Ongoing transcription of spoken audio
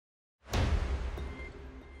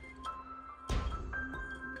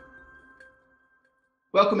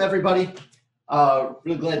Welcome, everybody.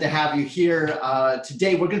 Really glad to have you here.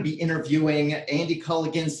 Today, we're going to be interviewing Andy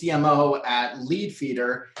Culligan, CMO at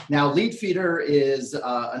Leadfeeder. Now, Leadfeeder is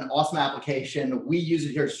an awesome application. We use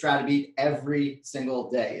it here at Stratabeat every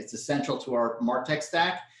single day. It's essential to our MarTech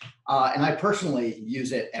stack, and I personally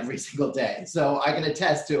use it every single day. So I can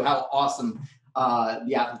attest to how awesome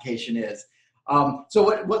the application is. So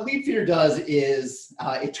what Leadfeeder does is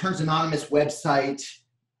it turns anonymous website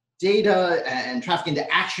data and traffic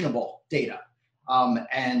into actionable data.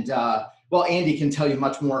 Well, Andy can tell you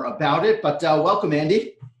much more about it, but welcome,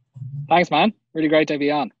 Andy. Thanks, man. Really great to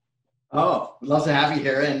be on. Oh, we'd love to have you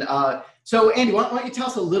here. And so, Andy, why don't you tell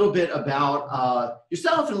us a little bit about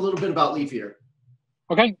yourself and a little bit about Leadfeeder?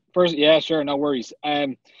 Okay. First, yeah, sure, no worries.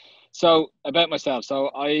 So about myself.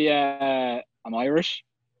 So I'm Irish.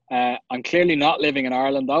 I'm clearly not living in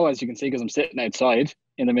Ireland, though, as you can see, because I'm sitting outside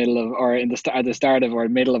in the middle of, or in the start of, or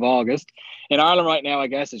middle of August. In Ireland right now, I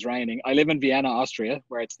guess it's raining. I live in Vienna, Austria,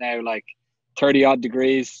 where it's now like 30 odd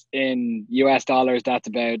degrees. In US dollars, that's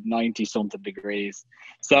about 90 something degrees.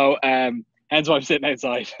 So hence why I'm sitting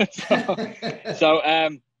outside. So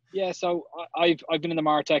I've been in the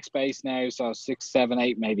MarTech space now, so 6, 7,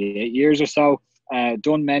 8, maybe 8 years or so.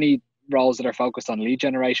 Done many roles that are focused on lead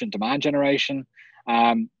generation, demand generation.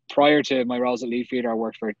 Prior to my roles at Leadfeeder, I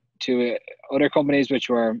worked for 2 other companies which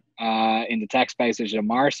were in the tech space, which are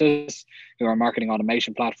Marsis, who are a marketing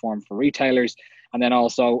automation platform for retailers, and then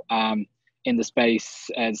also in the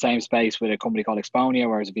space, the same space with a company called Exponia,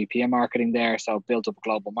 where I was a VP of marketing there. So built up a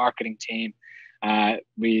global marketing team.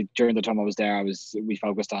 During the time I was there, we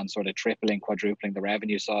focused on sort of tripling, quadrupling the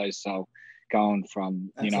revenue size. So going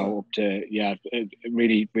from up to it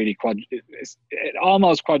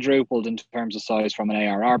almost quadrupled in terms of size from an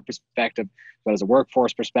ARR perspective, but as a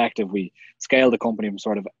workforce perspective, we scaled the company from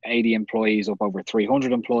sort of 80 employees up over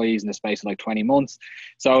 300 employees in the space of like 20 months.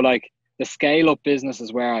 So like the scale up business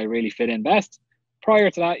is where I really fit in best.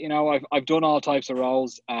 Prior to that, I've done all types of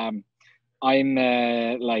roles.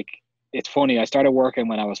 It's funny, I started working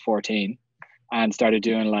when I was 14 and started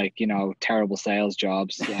doing terrible sales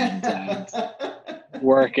jobs and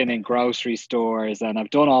working in grocery stores, and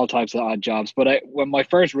I've done all types of odd jobs. But when my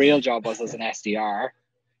first real job was as an SDR,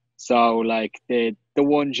 so like the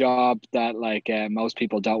one job that most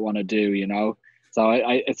people don't want to do, So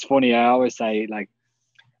it's funny. I always say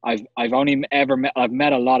I've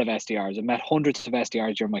met a lot of SDRs. I've met hundreds of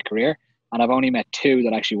SDRs during my career, and I've only met 2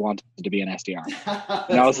 that actually wanted to be an SDR.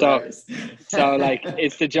 So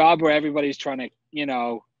it's the job where everybody's trying to,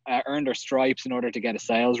 earn their stripes in order to get a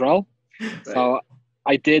sales role. Right. So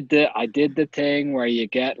I did the thing where our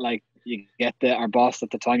boss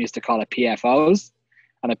at the time used to call it PFOs.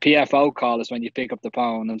 And a PFO call is when you pick up the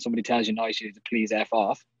phone and somebody tells you nicely to please F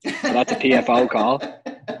off. So that's a PFO call.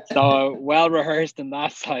 So well rehearsed in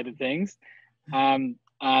that side of things. So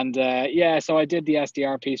I did the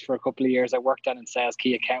SDR piece for a couple of years. I worked on in sales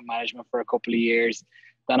key account management for a couple of years.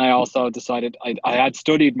 Then I also decided I had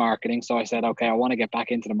studied marketing. So I said, okay, I want to get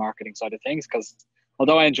back into the marketing side of things, because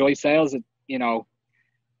although I enjoy sales, it's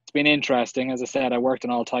been interesting. As I said, I worked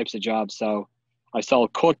in all types of jobs. So I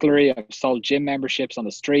sold cutlery, I've sold gym memberships on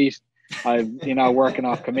the street. I've, working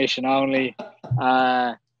off commission only.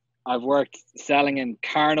 I've worked selling in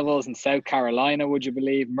carnivals in South Carolina, would you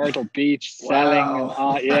believe? Myrtle Beach, selling.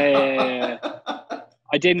 Wow. Yeah.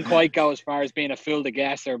 I didn't quite go as far as being a fool to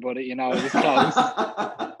guesser, but it was close.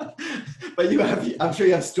 But I'm sure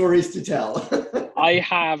you have stories to tell. I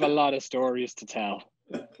have a lot of stories to tell.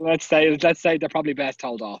 Let's say they're probably best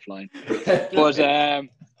told offline.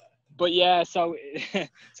 But yeah, so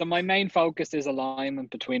my main focus is alignment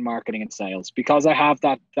between marketing and sales, because I have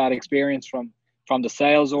that experience from the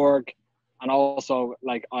sales org, and also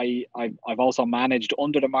I've also managed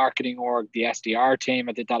under the marketing org the SDR team.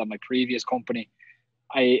 I did that at my previous company.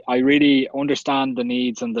 I really understand the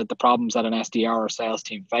needs and the problems that an SDR or sales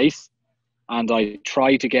team face, and I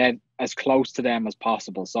try to get as close to them as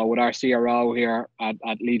possible. So with our CRO here at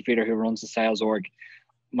Leadfeeder, who runs the sales org,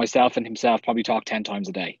 myself and himself probably talk 10 times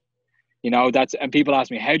a day. And people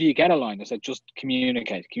ask me, how do you get aligned? I said, just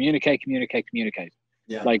communicate.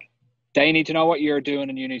 Yeah. They need to know what you're doing,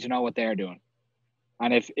 and you need to know what they're doing.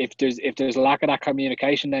 And if there's a lack of that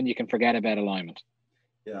communication, then you can forget about alignment.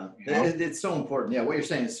 Yeah, it's so important. Yeah, what you're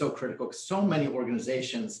saying is so critical, because so many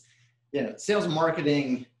organizations, sales and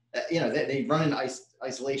marketing, they run in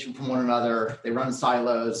isolation from one another. They run in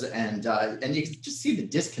silos, and you can just see the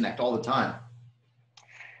disconnect all the time.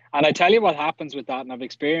 And I tell you what happens with that, and I've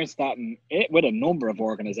experienced that with a number of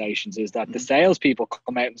organizations, is that the salespeople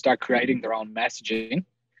come out and start creating their own messaging.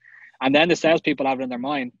 And then the salespeople have it in their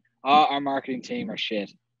mind, our marketing team are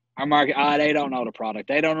shit. Our market, they don't know the product.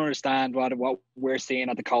 They don't understand what we're seeing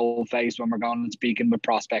at the cold face when we're going and speaking with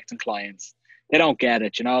prospects and clients. They don't get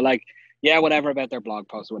it, like, yeah, whatever about their blog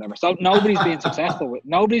posts or whatever. So nobody's being successful with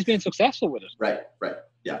it. Right.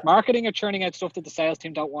 Yeah. Marketing are churning out stuff that the sales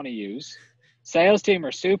team don't want to use. Sales team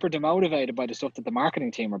are super demotivated by the stuff that the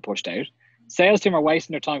marketing team are pushed out. Sales team are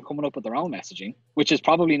wasting their time coming up with their own messaging, which is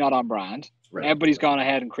probably not on brand. Right. Everybody's gone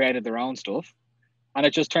ahead and created their own stuff. And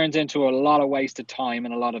it just turns into a lot of wasted time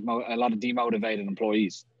and a lot of demotivated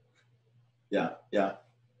employees. Yeah.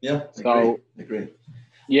 Agree.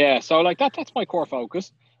 Yeah, so like that's my core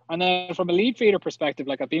focus. And then from a Leadfeeder perspective,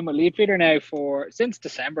 like I've been with Leadfeeder now since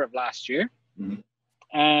December of last year.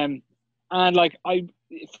 Mm-hmm. And like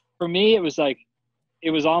for me, it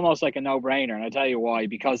was almost like a no-brainer, and I'll tell you why.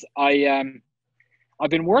 Because I've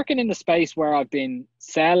been working in the space where I've been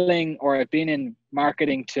selling, or I've been in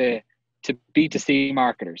marketing to B2C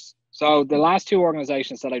marketers. So the last two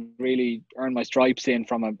organizations that I really earned my stripes in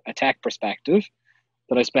from a tech perspective,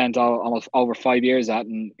 that I spent almost over 5 years at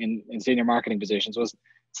in senior marketing positions, was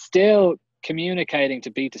still communicating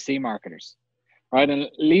to B2C marketers, right? And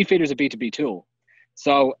Leadfeeder is a B2B tool.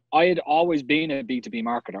 So I had always been a B2B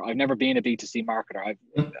marketer. I've never been a B2C marketer.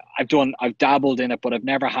 I've dabbled in it, but I've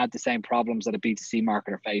never had the same problems that a B2C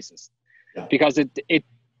marketer faces. Yeah. Because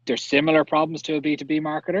there's similar problems to a B2B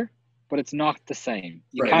marketer, but it's not the same.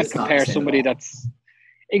 You can't compare somebody that's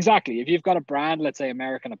exactly. If you've got a brand, let's say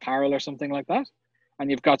American Apparel or something like that, and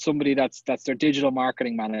you've got somebody that's their digital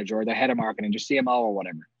marketing manager or their head of marketing, their CMO or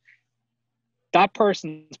whatever, that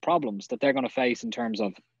person's problems that they're going to face in terms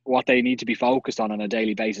of what they need to be focused on a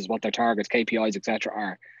daily basis, what their targets, KPIs,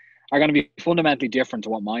 etc. are going to be fundamentally different to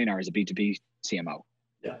what mine are as a B2B CMO.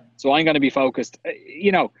 Yeah. So I'm going to be focused,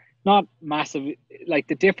 not massive. Like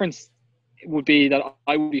the difference would be that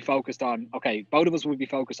I would be focused on, okay, both of us would be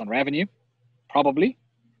focused on revenue, probably,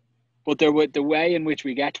 but the way in which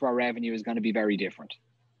we get to our revenue is going to be very different.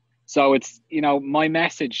 So it's, my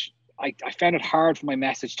message, I found it hard for my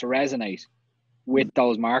message to resonate with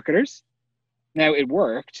those marketers. Now it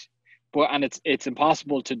worked, and it's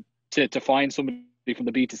impossible to find somebody from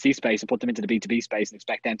the B2C space and put them into the B2B space and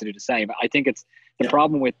expect them to do the same. I think it's the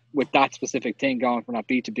problem with that specific thing going from that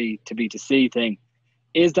B2B to B2C thing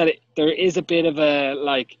is that there is a bit of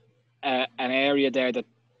an area there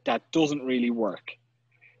that doesn't really work.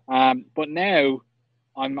 But now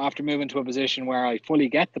I'm after moving to a position where I fully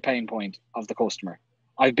get the pain point of the customer.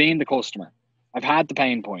 I've been the customer. I've had the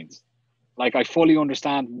pain points. Like I fully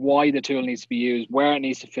understand why the tool needs to be used, where it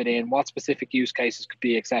needs to fit in, what specific use cases could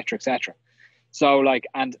be, et cetera, et cetera. So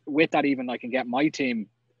and with that, even I can get my team,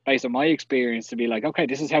 based on my experience, to be like, okay,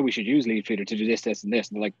 this is how we should use Leadfeeder to do this, this, and this.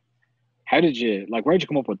 And they're like, where'd you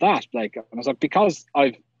come up with that? And I was like, because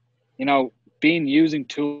I've, been using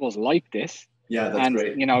tools like this. Yeah, that's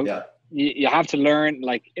great. You have to learn,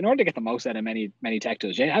 in order to get the most out of many tech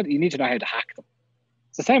tools, you need to know how to hack them.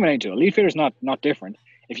 It's the same with any tool. Leadfeeder is not different.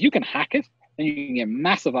 If you can hack it, then you can get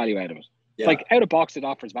massive value out of it. Yeah. Out of box, it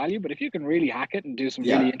offers value, but if you can really hack it and do some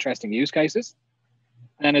really interesting use cases,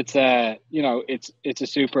 then it's it's a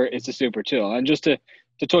super tool. And just to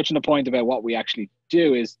touch on the point about what we actually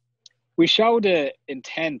do is we show the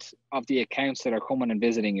intent of the accounts that are coming and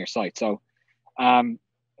visiting your site. So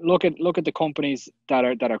look at the companies that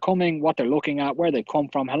are coming, what they're looking at, where they've come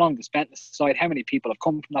from, how long they spent on the site, how many people have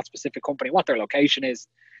come from that specific company, what their location is,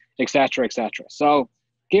 etc., etc. So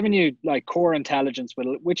giving you core intelligence,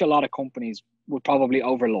 which a lot of companies would probably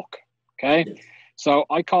overlook. Okay. Yes. So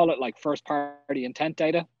I call it first party intent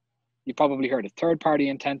data. You've probably heard of third party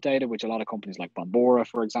intent data, which a lot of companies like Bombora,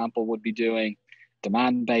 for example, would be doing.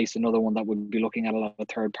 Demand base, another one that would be looking at a lot of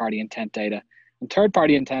third party intent data. And third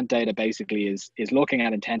party intent data basically is looking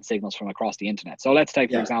at intent signals from across the internet. So let's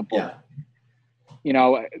take, for example,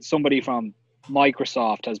 somebody from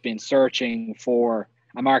Microsoft has been searching for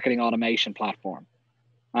a marketing automation platform.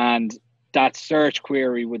 And that search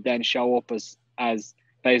query would then show up as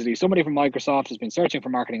basically somebody from Microsoft has been searching for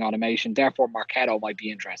marketing automation, therefore Marketo might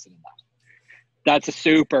be interested in that. That's a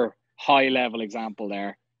super high level example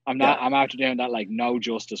there. I'm after doing that no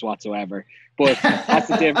justice whatsoever. But that's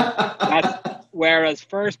the difference. Whereas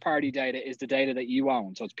first party data is the data that you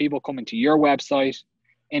own. So it's people coming to your website,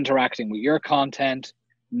 interacting with your content,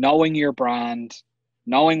 knowing your brand,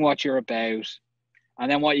 knowing what you're about. And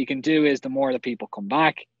then what you can do is the more the people come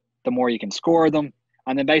back, the more you can score them.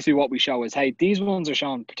 And then basically what we show is, hey, these ones are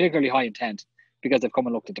showing particularly high intent because they've come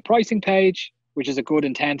and looked at the pricing page, which is a good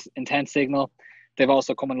intent signal. They've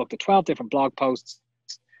also come and looked at 12 different blog posts.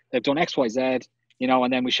 They've done X, Y, Z,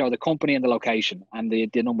 and then we show the company and the location and the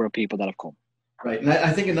number of people that have come. Right. And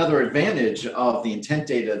I think another advantage of the intent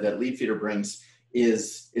data that Leadfeeder brings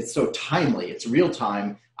it's so timely. It's real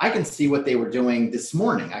time. I can see what they were doing this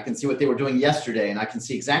morning. I can see what they were doing yesterday, and I can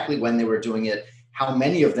see exactly when they were doing it, how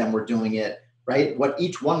many of them were doing it, right? What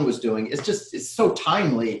each one was doing. It's so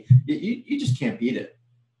timely. You just can't beat it.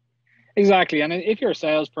 Exactly. And if you're a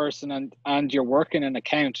salesperson and you're working an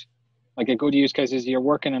account, like a good use case is you're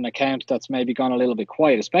working an account that's maybe gone a little bit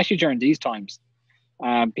quiet, especially during these times.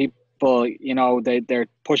 People, they're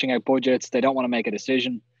pushing out budgets. They don't want to make a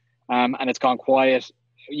decision, and it's gone quiet.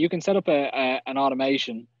 You can set up an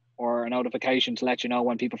automation or a notification to let you know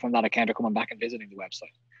when people from that account are coming back and visiting the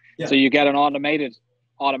website. Yeah. So you get an automated,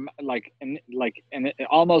 almost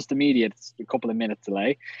immediate, a couple of minutes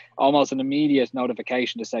delay, almost an immediate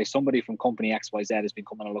notification to say somebody from company XYZ has been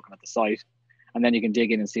coming and looking at the site, and then you can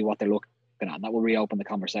dig in and see what they're looking at, and that will reopen the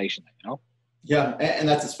conversation. Yeah, and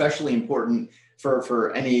that's especially important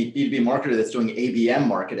for any B2B marketer that's doing ABM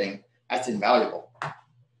marketing. That's invaluable.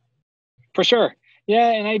 For sure.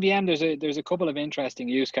 Yeah, in ABM, there's a couple of interesting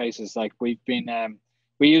use cases. Like we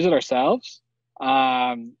use it ourselves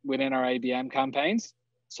within our ABM campaigns.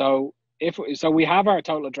 So we have our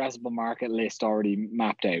total addressable market list already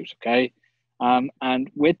mapped out. Okay, and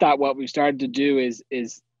with that, what we've started to do is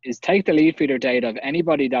take the Leadfeeder data of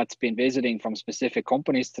anybody that's been visiting from specific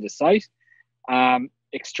companies to the site,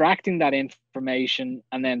 extracting that information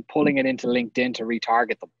and then pulling it into LinkedIn to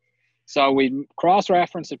retarget them. So we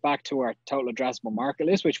cross-reference it back to our total addressable market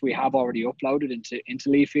list, which we have already uploaded into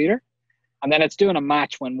Leadfeeder. And then it's doing a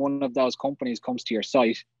match when one of those companies comes to your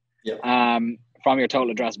site from your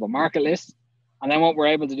total addressable market list. And then what we're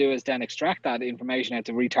able to do is then extract that information out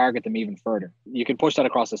to retarget them even further. You can push that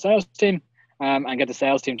across the sales team and get the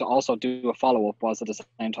sales team to also do a follow-up whilst at the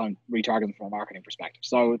same time retarget them from a marketing perspective.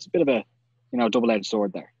 So it's a bit of a double-edged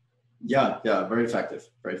sword there. Yeah, very effective,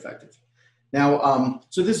 very effective. Now,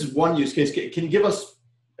 so this is one use case. Can you give us,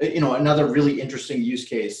 another really interesting use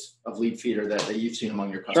case of Leadfeeder that you've seen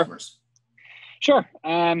among your customers? Sure.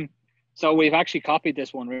 So we've actually copied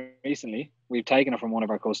this one recently. We've taken it from one of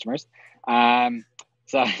our customers.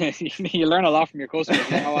 So you learn a lot from your customers.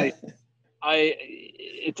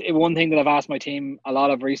 It's one thing that I've asked my team a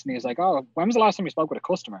lot of recently is like, oh, when was the last time you spoke with a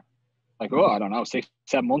customer? Like, I don't know, 6-7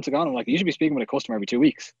 months ago. And I'm like, you should be speaking with a customer every 2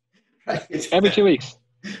 weeks. Right. Every 2 weeks.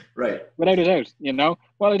 Right. Without a doubt,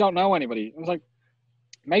 Well, I don't know anybody. I was like,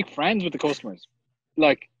 make friends with the customers.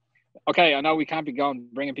 Like, okay, I know we can't be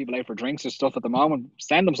bringing people out for drinks or stuff at the moment.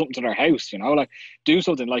 Send them something to their house, like do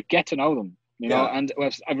something, like get to know them, and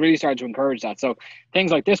I've really started to encourage that. So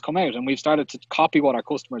things like this come out and we've started to copy what our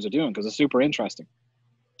customers are doing because it's super interesting.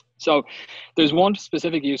 So there's one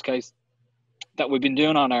specific use case that we've been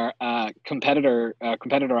doing on our competitor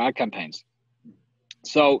ad campaigns.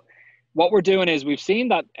 So what we're doing is we've seen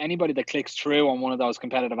that anybody that clicks through on one of those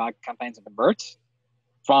competitive ad campaigns and converts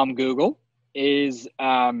from Google is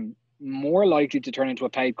more likely to turn into a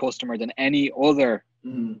paid customer than any other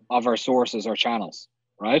of our sources or channels,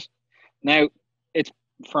 right? Now, it's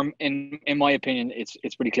in my opinion,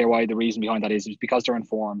 it's pretty clear why the reason behind that is because they're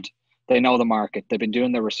informed. They know the market. They've been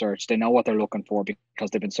doing their research. They know what they're looking for because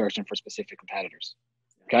they've been searching for specific competitors.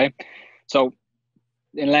 Okay. So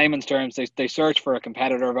in layman's terms, they search for a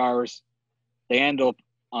competitor of ours. They end up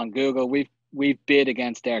on Google. We've bid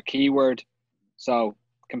against their keyword. So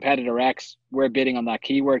competitor X, we're bidding on that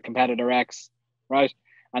keyword, competitor X, right?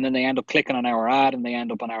 And then they end up clicking on our ad and they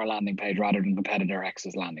end up on our landing page rather than competitor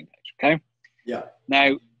X's landing page. Okay. Yeah.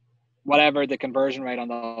 Now, whatever the conversion rate on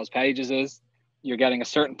those pages is, you're getting a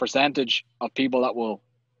certain percentage of people that will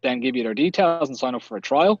then give you their details and sign up for a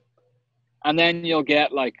trial. And then you'll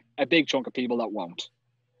get like a big chunk of people that won't.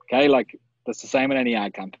 Okay. Like that's the same in any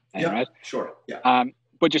ad campaign, right? Sure. Yeah.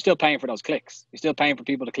 But you're still paying for those clicks. You're still paying for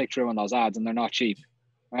people to click through on those ads and they're not cheap.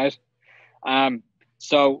 Right.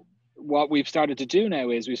 So what we've started to do now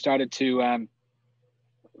is we've started to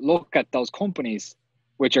look at those companies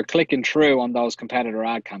which are clicking through on those competitor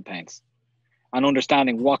ad campaigns and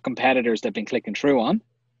understanding what competitors they've been clicking through on.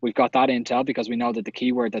 We've got that intel because we know that the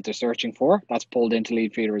keyword that they're searching for, that's pulled into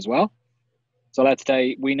Leadfeeder as well. So let's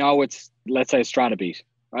say Stratabeat,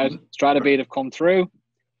 right? Mm-hmm. Stratabeat have come through.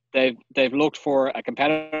 They've looked for a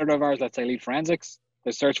competitor of ours, let's say Lead Forensics.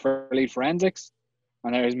 They searched for Lead Forensics.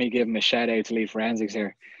 And there's me giving a shout out to Lead Forensics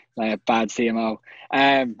here, like a bad CMO.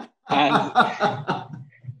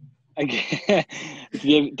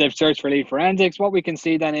 They've searched for Lead Forensics. What we can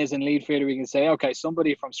see then is in Leadfeeder, we can say, okay,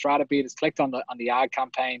 somebody from Stratabeat has clicked on the ad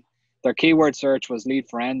campaign. Their keyword search was Lead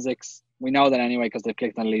Forensics. We know that anyway because they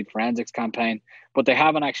clicked on the Lead Forensics campaign, but they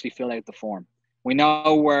haven't actually filled out the form. We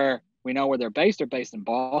know where they're based. They're based in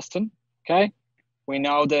Boston. Okay. We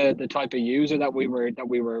know the type of user that we were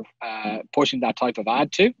pushing that type of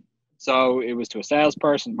ad to. So it was to a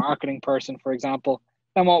salesperson, marketing person, for example.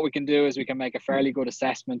 Then what we can do is we can make a fairly good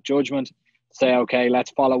assessment, judgment, say, okay, let's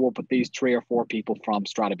follow up with these 3 or 4 people from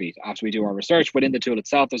Stratabeat after we do our research. Within the tool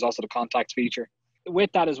itself, there's also the contacts feature.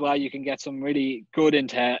 With that as well, you can get some really good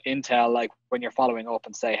intel, like when you're following up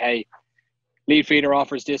and say, hey, Leadfeeder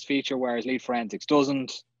offers this feature, whereas Lead Forensics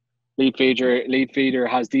doesn't. Leadfeeder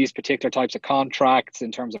has these particular types of contracts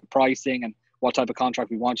in terms of pricing and what type of contract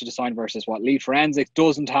we want you to sign versus what Lead Forensics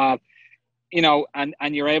doesn't have, you know, and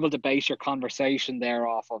you're able to base your conversation there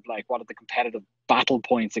off of like, what are the competitive battle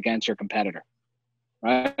points against your competitor,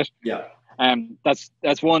 right? Yeah.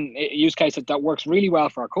 That's one use case that works really well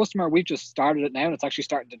for our customer. We've just started it now, and it's actually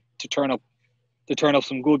starting to turn up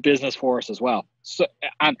some good business for us as well. So,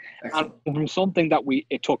 and from something that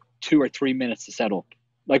it took 2 or 3 minutes to set up.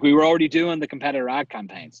 Like, we were already doing the competitor ad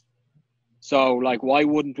campaigns. So like, why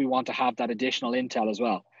wouldn't we want to have that additional intel as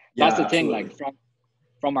well? Yeah, that's the absolutely. thing, like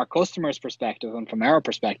from our customer's perspective and from our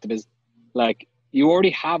perspective is like, you already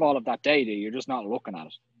have all of that data. You're just not looking at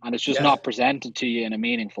it, and it's just not presented to you in a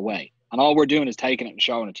meaningful way. And all we're doing is taking it and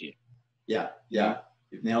showing it to you. Yeah.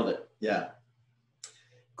 You've nailed it. Yeah.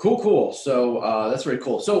 Cool. So that's very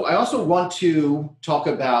cool. So I also want to talk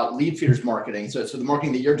about Leadfeeder's marketing. So the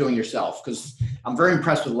marketing that you're doing yourself, because I'm very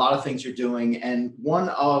impressed with a lot of things you're doing. And one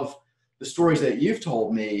of the stories that you've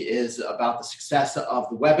told me is about the success of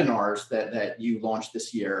the webinars that you launched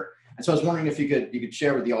this year. And so I was wondering if you could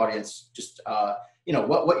share with the audience just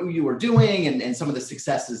what you were doing and some of the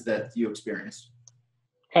successes that you experienced.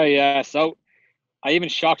 Okay, yeah. So I even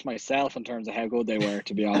shocked myself in terms of how good they were,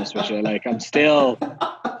 to be honest with you. Like, I'm still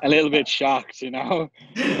a little bit shocked, you know.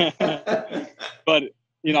 But,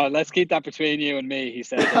 you know, let's keep that between you and me, he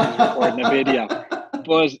said when he was recording a video.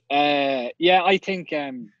 But yeah, I think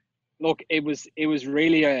look, it was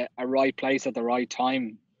really a right place at the right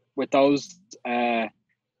time with those and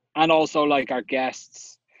also like our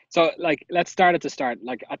guests. So like, let's start at the start.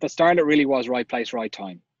 Like, at the start, it really was right place, right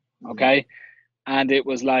time. Okay. And it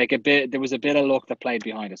was like there was a bit of luck that played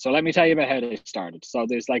behind it. So let me tell you about how they started. So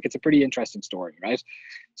it's a pretty interesting story, right?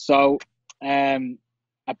 So a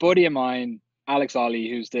buddy of mine, Alex Ollie,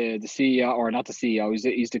 who's the CEO, or not the CEO,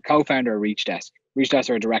 he's the co-founder of ReachDesk. ReachDesk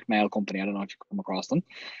are a direct mail company. I don't know if you've come across them,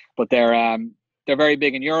 but they're very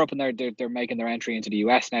big in Europe, and they're making their entry into the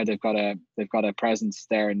US now. They've got a presence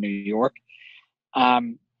there in New York.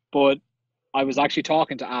 But I was actually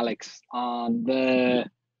talking to Alex on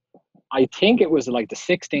I think it was like the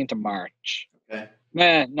 16th of March. Okay.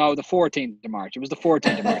 No, the 14th of March. It was the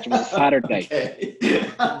 14th of March. It was a Saturday. Okay.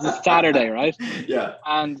 It was a Saturday, right? Yeah.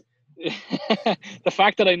 And the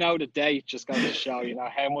fact that I know the date just goes to show, you know,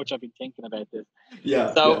 how much I've been thinking about this.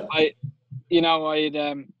 Yeah. So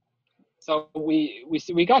so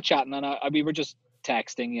we got chatting, and we were just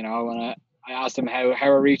texting, you know, and I asked him how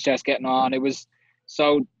our ReachDesk getting on. It was,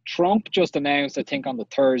 so Trump just announced, I think on the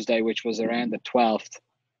Thursday, which was around the 12th,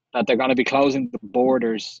 that they're going to be closing the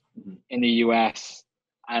borders in the US.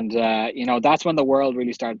 And, you know, that's when the world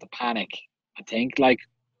really started to panic, I think. Like,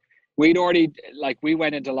 we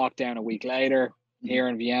went into lockdown a week later here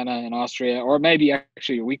in Vienna, in Austria, or maybe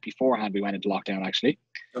actually a week beforehand we went into lockdown, actually.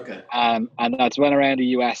 Okay. And that's when around the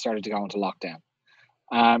US started to go into lockdown.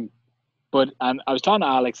 But I was talking to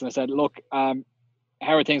Alex, and I said, look, how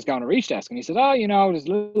are things going to ReachDesk? And he said, oh, you know, there's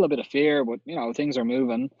a little bit of fear, but, you know, things are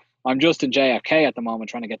moving. I'm just in JFK at the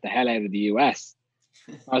moment, trying to get the hell out of the US.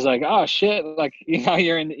 I was like, oh shit, like, you know,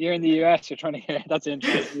 you're in the US, you're trying to get, that's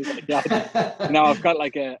interesting. Like, yeah, you know, I've got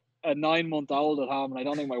like a 9-month-old at home, and I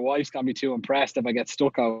don't think my wife's gonna be too impressed if I get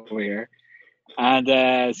stuck over here.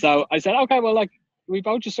 And so I said, okay, well, like, we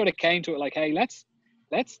both just sort of came to it like, hey, let's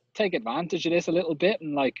take advantage of this a little bit,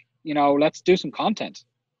 and like, you know, let's do some content.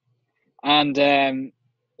 And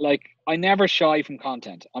like, I never shy from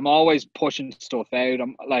content. I'm always pushing stuff out.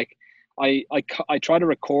 I'm like, I try to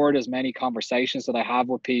record as many conversations that I have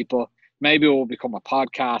with people. Maybe it will become a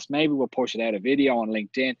podcast. Maybe we'll push it out a video on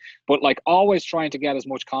LinkedIn. But like, always trying to get as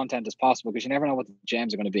much content as possible, because you never know what the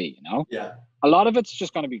gems are going to be. You know. Yeah. A lot of it's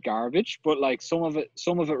just going to be garbage, but like some of it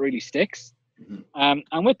really sticks. And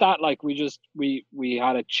with that, like, we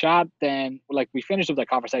had a chat. Then, like, we finished up that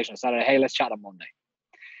conversation on Saturday. Hey, let's chat on Monday.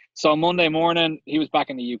 So Monday morning, he was back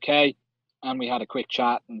in the UK, and we had a quick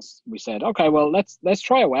chat, and we said, okay, well, let's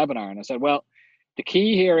try a webinar. And I said, well, the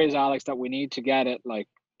key here is, Alex, that we need to get it like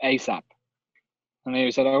ASAP. And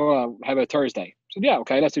he said, oh, well, how about Thursday? I said, yeah,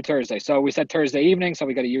 okay, let's do Thursday. So we said Thursday evening, so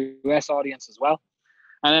we got a US audience as well.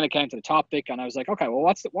 And then it came to the topic, and I was like, okay, well,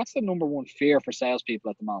 what's the number one fear for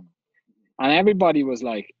salespeople at the moment? And everybody was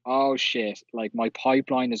like, oh shit, like, my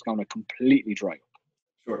pipeline is going to completely dry up.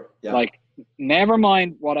 Sure. Yeah. Like, never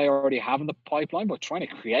mind what I already have in the pipeline, but trying to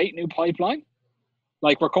create new pipeline.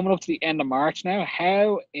 Like, we're coming up to the end of March now.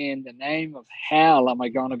 How in the name of hell am I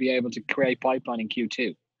going to be able to create pipeline in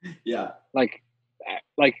Q2? Yeah. Like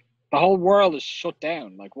the whole world is shut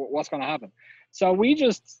down. Like, what's going to happen? So we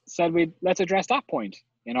just said, let's address that point,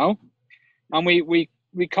 you know? And we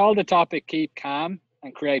called the topic Keep Calm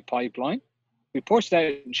and Create Pipeline. We pushed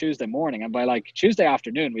out on Tuesday morning, and by like Tuesday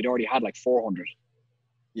afternoon, we'd already had like 400.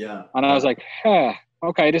 Yeah. And I was like,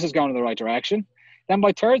 okay, this is going in the right direction. Then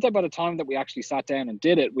by Thursday, by the time that we actually sat down and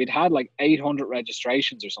did it, we'd had like 800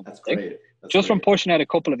 registrations or something. That's great. Just from pushing out a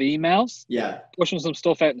couple of emails, pushing some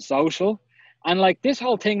stuff out in social. And like this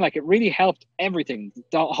whole thing, like it really helped everything.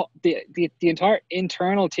 The entire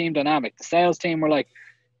internal team dynamic, the sales team were like,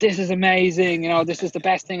 this is amazing. You know, this is the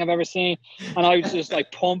best thing I've ever seen. And I was just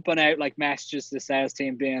like pumping out like messages to the sales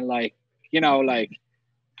team being like, you know, like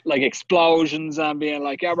explosions and being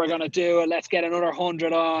like, yeah, we're going to do it. Let's get another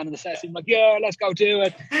 100 on. And the sales team like, yeah, let's go do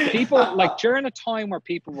it. People like during a time where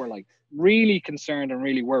people were like really concerned and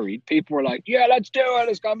really worried, people were like, yeah, let's do it.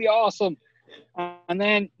 It's going to be awesome. And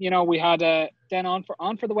then, you know, we had then on for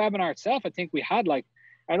the webinar itself, I think we had like,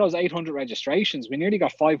 out of those 800 registrations, we nearly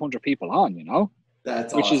got 500 people on, you know?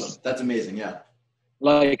 That's awesome. That's amazing. Yeah.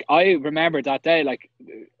 Like, I remember that day, like,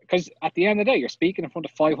 because at the end of the day, you're speaking in front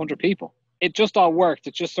of 500 people. It just all worked.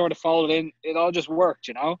 It just sort of followed in. It all just worked,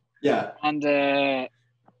 you know? Yeah. And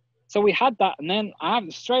so we had that. And then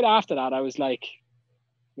straight after that, I was like,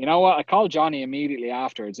 you know what? I called Johnny immediately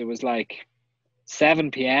afterwards. It was like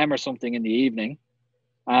 7 p.m. or something in the evening.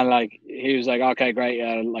 And like, he was like, okay,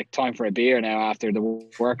 great. Like, time for a beer now after the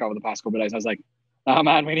work over the past couple of days. I was like, oh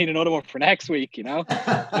man, we need another one for next week, you know?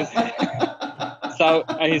 So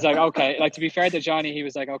he's like, okay. Like, to be fair to Johnny, he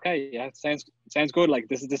was like, okay, yeah, sounds good. Like,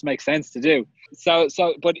 this makes sense to do. So,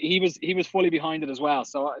 but he was fully behind it as well.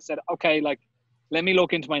 So I said, okay, like, let me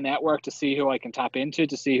look into my network to see who I can tap into,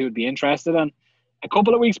 to see who'd be interested. And a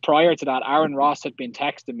couple of weeks prior to that, Aaron Ross had been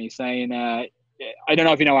texting me saying, I don't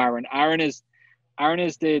know if you know Aaron. Aaron is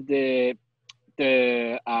the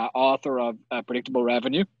author of Predictable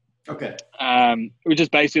Revenue. Okay. Which is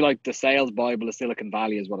basically like the sales Bible of Silicon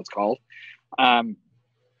Valley is what it's called.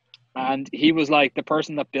 And he was like the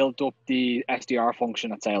person that built up the SDR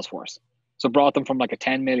function at Salesforce. So brought them from like a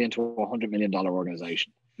 $10 million to $100 million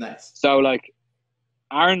organization. Nice. So like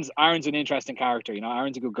Aaron's an interesting character, you know.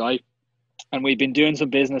 Aaron's a good guy, and we've been doing some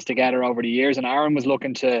business together over the years. And Aaron was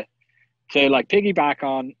looking to like piggyback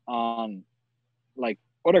on like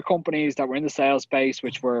other companies that were in the sales space,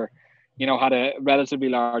 which were, you know, had a relatively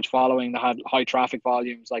large following, that had high traffic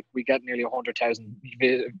volumes. Like, we get nearly 100,000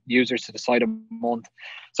 users to the site a month.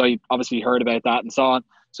 So he obviously heard about that and so on.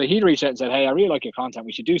 So he'd reached out and said, hey, I really like your content.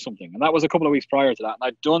 We should do something. And that was a couple of weeks prior to that. And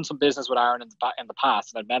I'd done some business with Aaron in the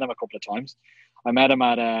past, and I'd met him a couple of times. I met him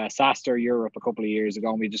at SaaStr Europe a couple of years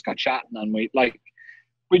ago, and we just got chatting, and we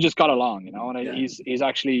just got along, you know. And he's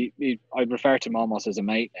actually, I'd refer to him almost as a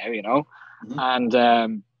mate now, you know. Mm-hmm.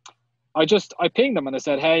 And I pinged him and I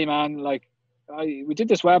said, hey man, like, we did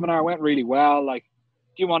this webinar, it went really well. Like,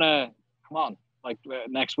 do you want to come on like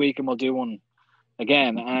next week and we'll do one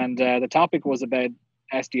again? And the topic was about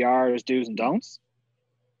SDRs, do's and don'ts.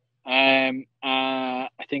 I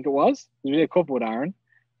think it was. We did a couple with Aaron,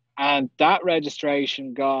 and that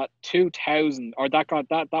registration got 2,000, or that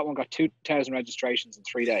one got 2,000 registrations in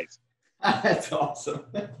 3 days. That's awesome.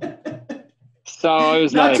 So I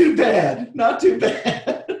was not like, not too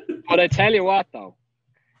bad. But I tell you what, though,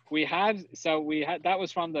 we had that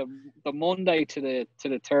was from the Monday to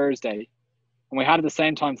the Thursday, and we had at the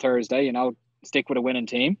same time Thursday, you know, stick with a winning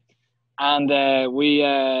team, and we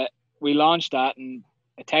launched that, and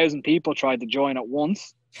 1,000 people tried to join at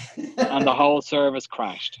once, and the whole service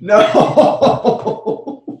crashed. No.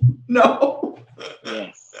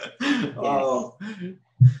 Yes. Oh.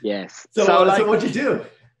 Yes. So what'd you do?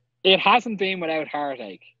 It hasn't been without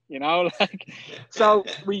heartache, you know. Like, so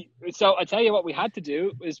I tell you what we had to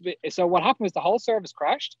do is, so what happened was the whole service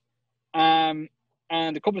crashed, and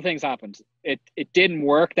a couple of things happened. It didn't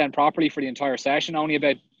work then properly for the entire session. Only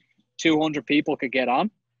about 200 people could get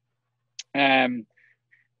on, and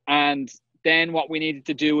then what we needed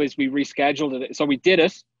to do is we rescheduled it. So we did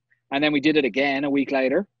it, and then we did it again a week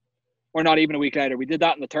later, or not even a week later. We did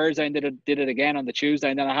that on the Thursday and did it again on the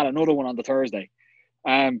Tuesday, and then I had another one on the Thursday.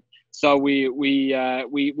 So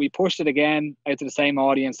we pushed it again out to the same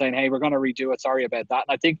audience, saying, hey, we're going to redo it. Sorry about that.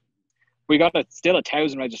 And I think we got still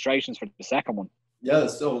 1,000 registrations for the second one. Yeah,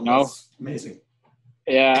 that's amazing.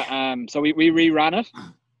 Yeah. So we reran it.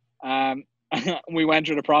 We went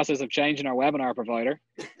through the process of changing our webinar provider.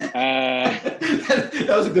 That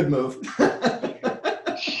was a good move.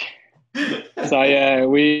 So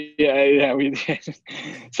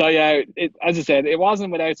so yeah, as I said, it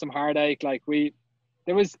wasn't without some heartache. Like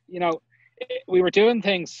there was, we were doing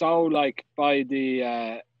things so like by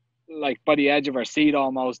the edge of our seat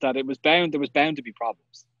almost, that there was bound to be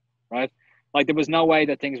problems, right? Like there was no way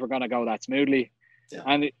that things were going to go that smoothly. Yeah.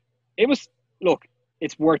 And it was, look,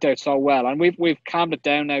 it's worked out so well, and we've calmed it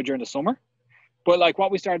down now during the summer. But like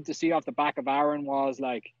what we started to see off the back of Aaron was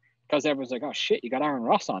like, because everyone's like, oh shit, you got Aaron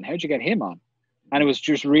Ross on, how'd you get him on? And it was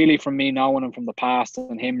just really from me knowing him from the past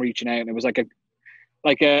and him reaching out, and it was like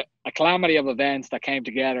a calamity of events that came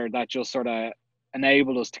together that just sort of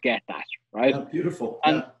enabled us to get that, right? Yeah, beautiful.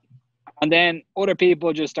 And then other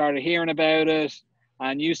people just started hearing about it,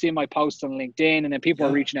 and you see my posts on LinkedIn, and then people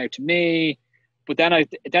were reaching out to me. But then I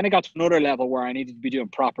got to another level where I needed to be doing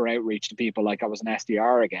proper outreach to people, like I was an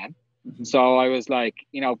SDR again. Mm-hmm. So I was like,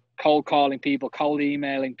 cold calling people, cold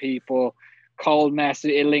emailing people, cold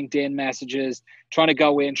LinkedIn messages, trying to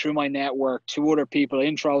go in through my network to other people,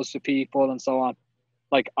 intros to people, and so on.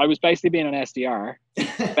 Like I was basically being an SDR,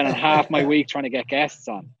 spending half my week trying to get guests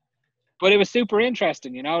on. But it was super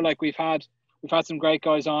interesting, like we've had some great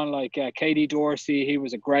guys on, like KD Dorsey. He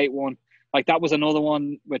was a great one. Like that was another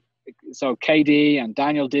one with, so KD and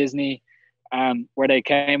Daniel Disney, where they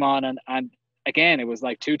came on, and again, it was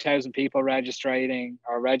like 2,000 people registering.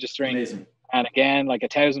 Amazing. And again, like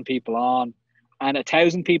 1,000 people on, and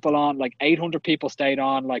 1,000 people on, like 800 people stayed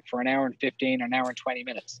on like for an hour and 15 or an hour and 20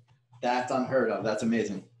 minutes. That's unheard of. That's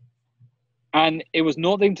amazing. And it was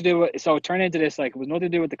nothing to do with, so it turned into this, like it was nothing to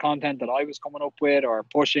do with the content that I was coming up with or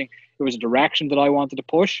pushing. It was a direction that I wanted to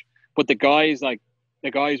push, but the guys were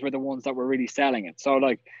the ones that were really selling it. So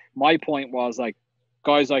like my point was like,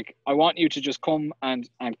 guys, like I want you to just come and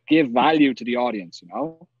give value to the audience,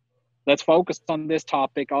 let's focus on this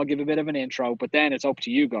topic. I'll give a bit of an intro, but then it's up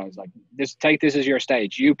to you guys. Like take this as your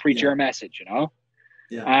stage. You preach your message,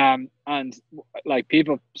 Yeah. And like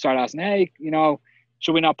people start asking, hey,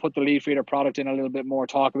 should we not put the Leadfeeder product in a little bit more,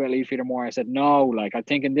 talk about Leadfeeder more? I said, no, like I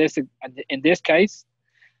think in this case,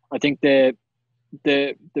 I think the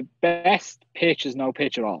best pitch is no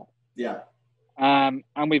pitch at all. Yeah. And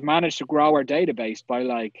we've managed to grow our database by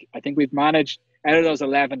like, I think we've managed, out of those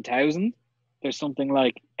 11,000, there's something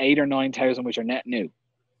like 8,000 or 9,000 which are net new.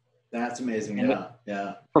 That's amazing.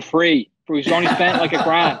 Yeah. For free. We've only spent like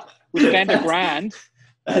 $1,000. We spent $1,000.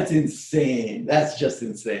 That's insane. That's just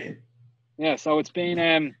insane. Yeah. So it's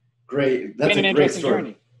been great. That's been an interesting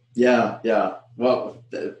journey. Yeah. Well,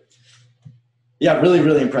 really,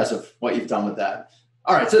 really impressive what you've done with that.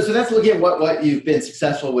 All right. So that's looking at what you've been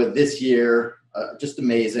successful with this year. Just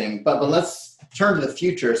amazing. But let's turn to the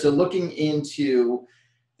future. So looking into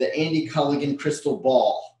the Andy Culligan crystal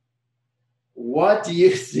ball, what do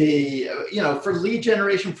you see, for lead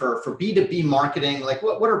generation, for B2B marketing? Like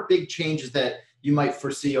what are big changes that you might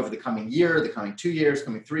foresee over the coming year, the coming 2 years,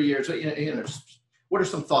 coming 3 years? What are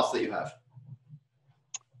some thoughts that you have?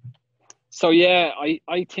 So yeah,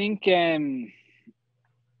 I think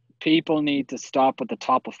people need to stop with the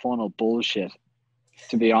top of funnel bullshit,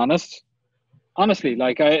 to be honest. Honestly,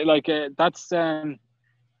 that's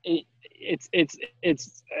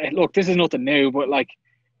it's look, this is nothing new, but like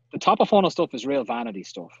the top of funnel stuff is real vanity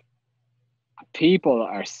stuff. People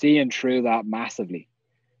are seeing through that massively.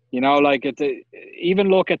 Like even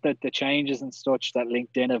look at the changes and such that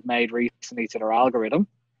LinkedIn have made recently to their algorithm.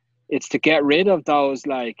 It's to get rid of those,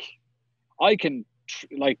 like, I can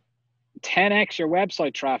 10x your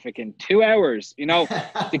website traffic in 2 hours,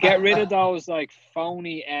 to get rid of those like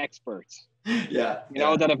phony experts.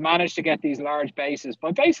 That have managed to get these large bases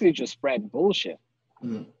by basically just spreading bullshit.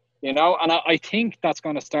 And I think that's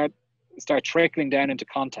going to start trickling down into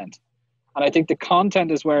content. And I think the content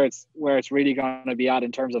is where it's really going to be at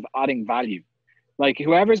in terms of adding value. Like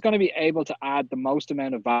whoever's going to be able to add the most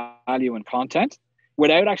amount of value in content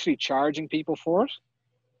without actually charging people for it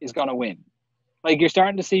is going to win. Like you're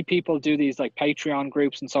starting to see people do these like Patreon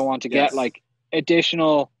groups and so on to get like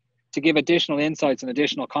give additional insights and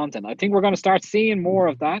additional content. I think we're going to start seeing more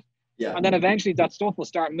of that. Yeah. And then eventually that stuff will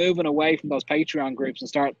start moving away from those Patreon groups and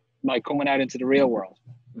start like coming out into the real world.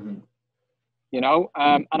 Mm-hmm.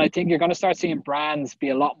 And I think you're going to start seeing brands be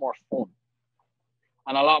a lot more fun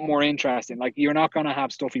and a lot more interesting. Like you're not going to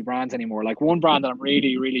have stuffy brands anymore. Like one brand that I'm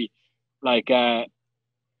really, really like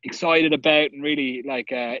excited about and really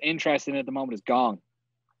like interested in at the moment is Gong.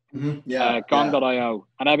 Mm-hmm. Gong.io.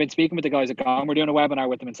 And I've been speaking with the guys at Gong. We're doing a webinar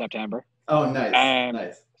with them in September. Oh, nice.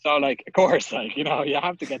 Nice. So like, of course, like, you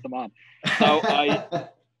have to get them on. So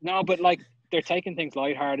but like they're taking things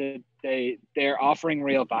lighthearted. They're offering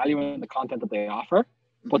real value in the content that they offer,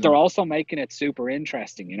 but they're also making it super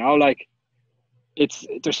interesting, like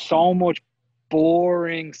there's so much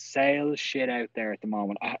boring sales shit out there at the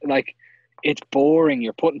moment. Like, it's boring.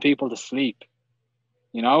 You're putting people to sleep,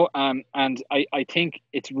 you know? And I think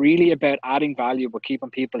it's really about adding value, but keeping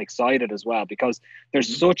people excited as well, because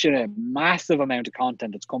there's such a massive amount of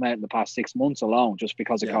content that's come out in the past 6 months alone, just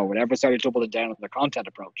because of COVID. Everyone started doubling down on their content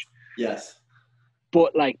approach. Yes.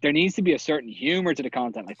 But like, there needs to be a certain humor to the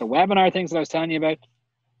content. Like the webinar things that I was telling you about,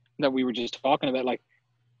 that we were just talking about, like,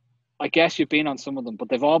 I guess you've been on some of them, but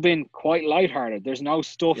they've all been quite lighthearted. There's no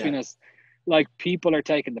stuffiness. Like, people are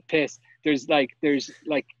taking the piss. There's like,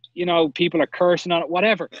 you know, people are cursing on it,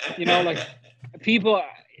 whatever, you know, like people,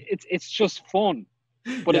 it's just fun,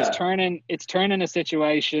 but it's turning a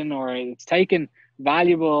situation, or it's taking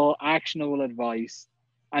valuable, actionable advice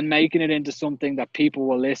and making it into something that people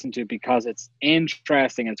will listen to because it's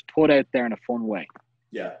interesting and it's put out there in a fun way.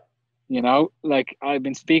 Yeah. You know, like, I've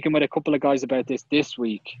been speaking with a couple of guys about this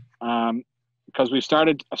week, because I've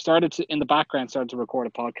started to, in the background, started to record a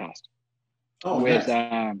podcast. Oh, with,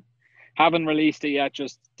 nice. Haven't released it yet.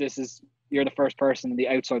 Just, you're the first person in the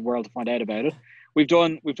outside world to find out about it. We've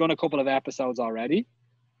done a couple of episodes already,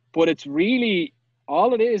 but it's really,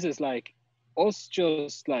 all it is like us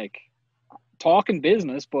just like talking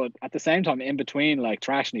business, but at the same time in between, like,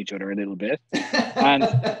 trashing each other a little bit and,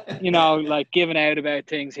 you know, like giving out about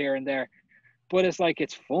things here and there. But it's like,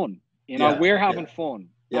 it's fun, you know. We're having fun.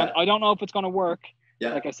 And I don't know if it's going to work.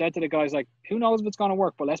 Like I said to the guys, like, who knows if it's going to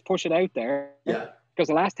work, but let's push it out there. Because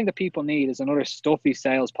the last thing that people need is another stuffy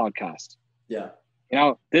sales podcast. You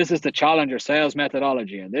know, this is the Challenger sales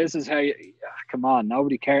methodology, and this is how you, come on,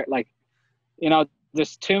 nobody cares. Like, you know,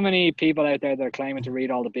 there's too many people out there that are claiming to read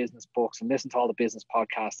all the business books and listen to all the business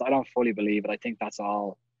podcasts. I don't fully believe it. I think that's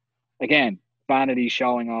all, again, vanity,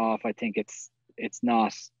 showing off. I think it's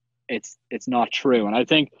not true. And I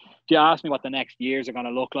think, if you ask me what the next years are going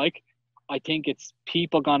to look like, I think it's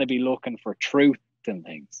people going to be looking for truth in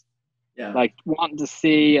things. Like, wanting to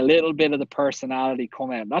see a little bit of the personality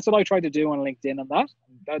come out. That's what I try to do on LinkedIn, and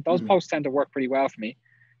those posts tend to work pretty well for me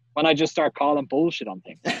when I just start calling bullshit on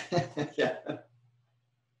things.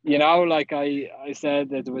 You know, like I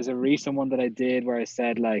said that there was a recent one that I did where I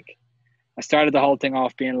said, like, I started the whole thing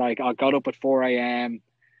off being like, I got up at 4 a.m.,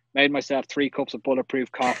 made myself 3 cups of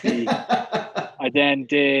bulletproof coffee. I then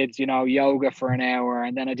did, you know, yoga for an hour,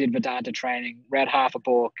 and then I did Vedanta training, read half a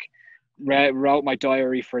book, wrote my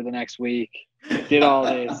diary for the next week, did all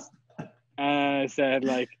this. And I said,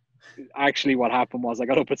 like, actually what happened was I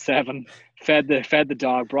got up at 7, fed the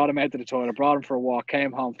dog, brought him out to the toilet, brought him for a walk,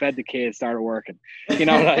 came home, fed the kids, started working. You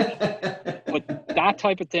know, like, but that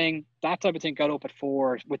type of thing got up at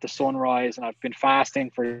 4 with the sunrise, and I've been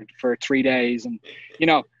fasting for 3 days, and, you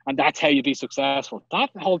know, and that's how you be successful.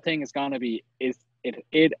 That whole thing is going to be,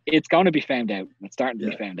 it's going to be found out. It's starting to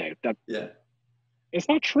be found out that it's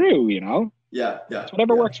not true, you know? It's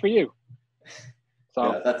whatever works for you.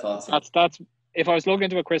 So that's awesome. That's if I was looking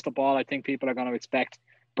into a crystal ball, I think people are going to expect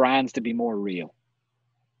brands to be more real.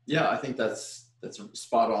 Yeah, I think that's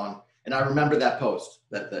spot on. And I remember that post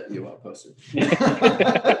that you posted.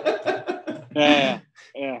 Yeah.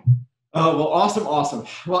 Oh, well, awesome.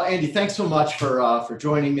 Well, Andy, thanks so much for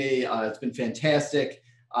joining me. It's been fantastic.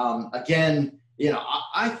 Again, you know,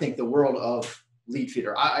 I think the world of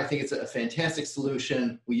Leadfeeder, I think it's a fantastic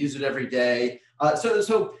solution. We use it every day.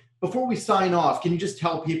 So before we sign off, can you just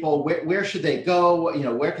tell people where should they go? You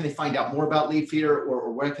know, where can they find out more about Leadfeeder,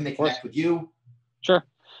 or where can they connect with you? Sure.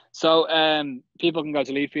 So people can go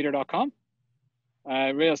to leadfeeder.com.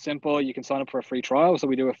 Real simple. You can sign up for a free trial. So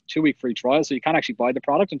we do a 2-week free trial. So you can't actually buy the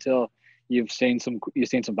product until you've seen some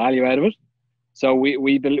value out of it. So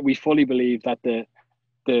we fully believe that the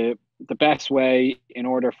best way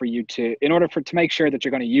to make sure that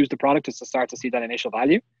you're going to use the product is to start to see that initial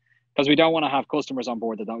value. Because we don't want to have customers on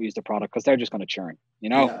board that don't use the product, because they're just going to churn, you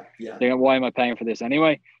know? They go, why am I paying for this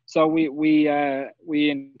anyway? So we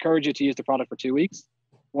encourage you to use the product for 2 weeks.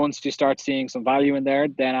 Once you start seeing some value in there,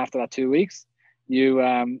 then after that 2 weeks, you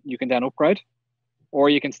can then upgrade, or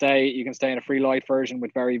you can stay in a free light version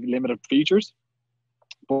with very limited features.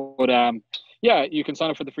 But you can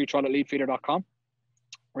sign up for the free trial at leadfeeder.com.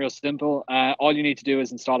 Real simple. All you need to do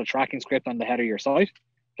is install a tracking script on the header of your site.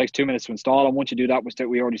 It takes 2 minutes to install, and once you do that,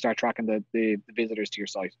 we already start tracking the visitors to your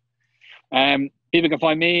site. People can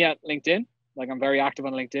find me at LinkedIn. Like, I'm very active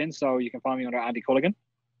on LinkedIn, so you can find me under Andy Culligan.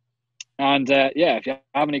 And if you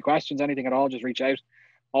have any questions, anything at all, just reach out.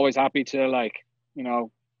 Always happy to, like, you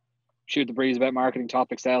know, shoot the breeze about marketing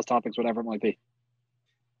topics, sales topics, whatever it might be.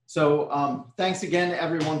 So thanks again,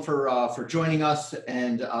 everyone, for joining us.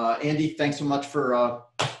 And Andy, thanks so much for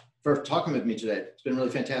talking with me today. It's been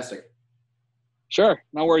really fantastic. Sure.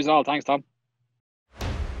 No worries at all. Thanks, Tom.